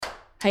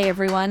Hey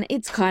everyone,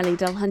 it's Kylie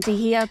Dulhunty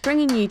here,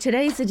 bringing you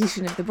today's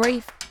edition of The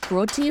Brief,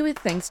 brought to you with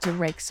thanks to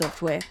REIV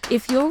software.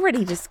 If you're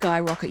ready to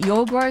skyrocket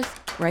your growth,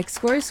 REIV's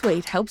Grow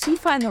Suite helps you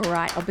find the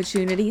right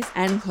opportunities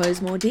and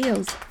close more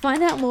deals.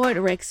 Find out more at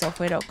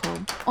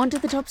rexsoftware.com. On to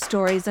the top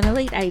stories on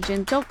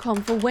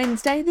eliteagent.com for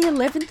Wednesday, the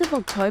 11th of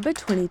October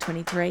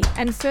 2023.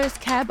 And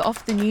first cab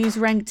off the news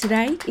rank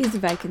today is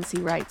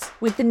vacancy rates,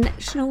 with the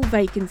national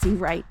vacancy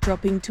rate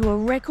dropping to a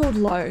record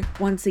low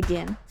once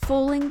again,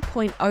 falling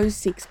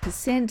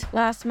 0.06%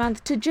 last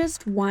month to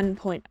just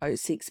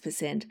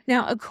 1.06%.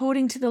 Now,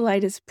 according to the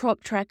latest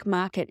PropTrack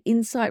Market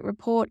Insight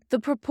report, the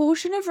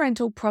proportion of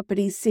rental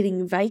properties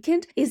sitting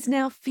vacant is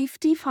now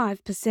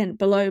 55%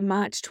 below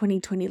March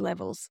 2020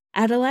 levels.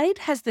 Adelaide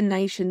has the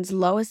nation's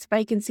lowest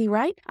vacancy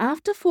rate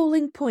after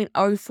falling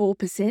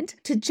 0.04%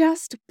 to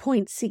just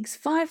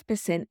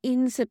 0.65%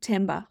 in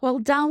September, while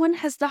Darwin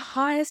has the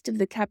highest of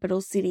the capital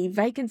city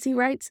vacancy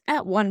rates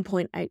at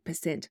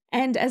 1.8%.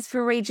 And as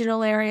for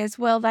regional areas,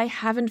 well, they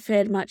haven't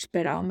fared much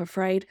better, I'm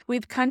afraid,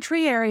 with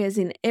country areas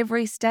in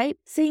every state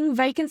seeing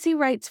vacancy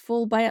rates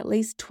fall by at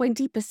least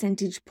 20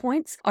 percentage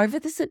points over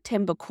the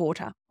September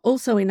quarter.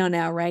 Also on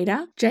our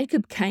radar,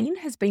 Jacob Caine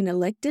has been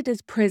elected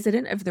as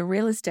president of the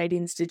Real Estate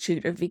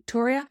Institute of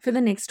Victoria for the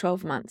next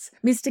 12 months.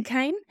 Mr.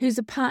 Caine, who's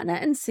a partner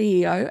and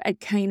CEO at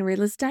Caine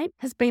Real Estate,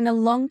 has been a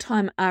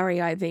long-time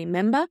REIV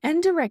member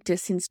and director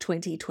since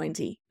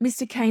 2020.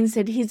 Mr. Caine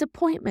said his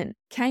appointment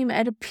came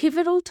at a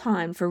pivotal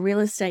time for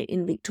real estate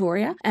in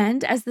Victoria,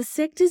 and as the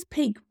sector's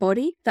peak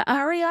body, the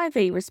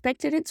REIV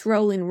respected its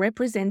role in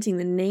representing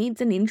the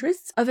needs and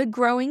interests of a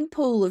growing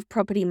pool of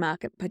property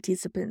market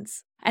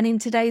participants. And in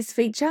today's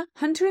feature,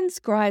 Hunter and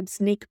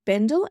Scribe's Nick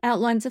Bendel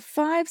outlines a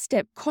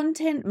 5-step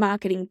content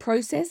marketing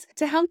process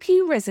to help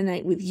you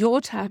resonate with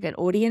your target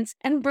audience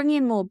and bring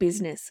in more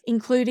business,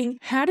 including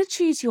how to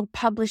choose your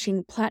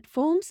publishing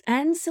platforms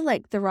and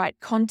select the right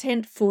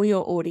content for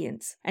your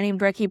audience. And in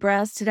Brekkie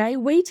Browse today,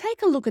 we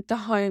take a look at the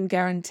home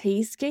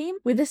guarantee scheme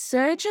with a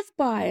surge of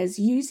buyers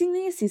using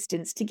the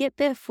assistance to get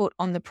their foot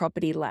on the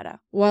property ladder.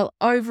 While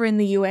over in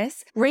the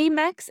US,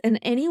 RE/MAX and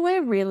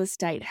Anywhere Real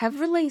Estate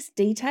have released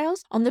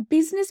details on the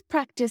business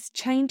practice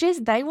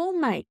changes they will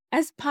make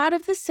as part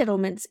of the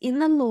settlements in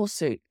the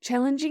lawsuit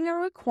challenging a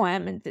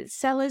requirement that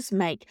sellers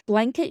make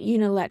blanket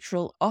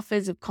unilateral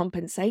offers of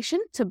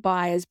compensation to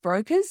buyers'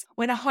 brokers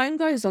when a home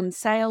goes on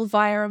sale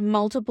via a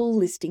multiple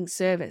listing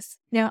service.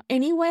 Now,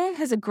 Anywhere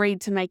has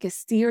agreed to make a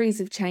series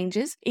of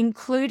changes,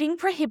 including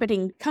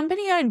prohibiting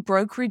company-owned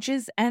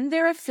brokerages and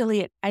their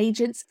affiliate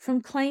agents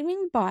from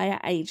claiming buyer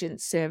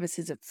agent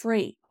services are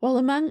free. While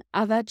among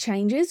other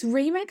changes,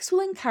 RE/MAX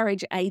will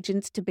encourage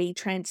agents to be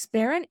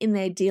transparent in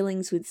their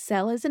dealings with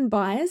sellers and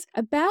buyers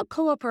about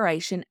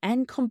cooperation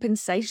and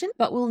compensation,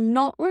 but will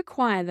not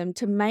require them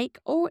to make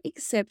or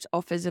accept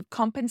offers of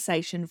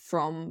compensation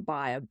from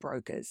buyer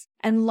brokers.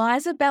 And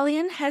Liza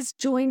Bellion has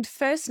joined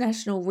First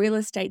National Real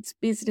Estate's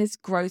business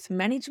growth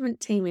management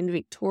team in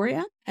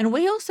Victoria. And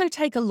we also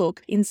take a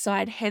look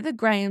inside Heather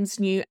Graham's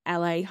new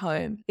LA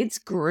home. It's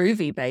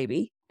groovy,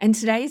 baby. And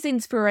today's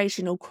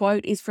inspirational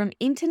quote is from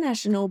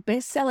international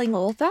best-selling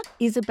author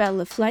Isabel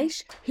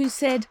Lafleiche, who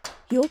said,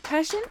 "Your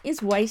passion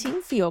is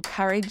waiting for your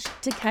courage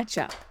to catch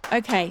up."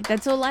 Okay,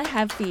 that's all I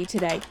have for you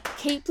today.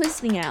 Keep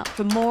listening out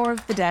for more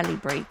of The Daily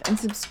Brief and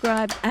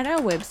subscribe at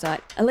our website,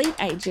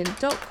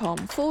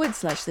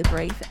 eliteagent.com/The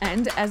Brief.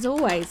 And as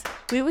always,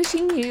 we're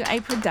wishing you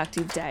a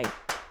productive day.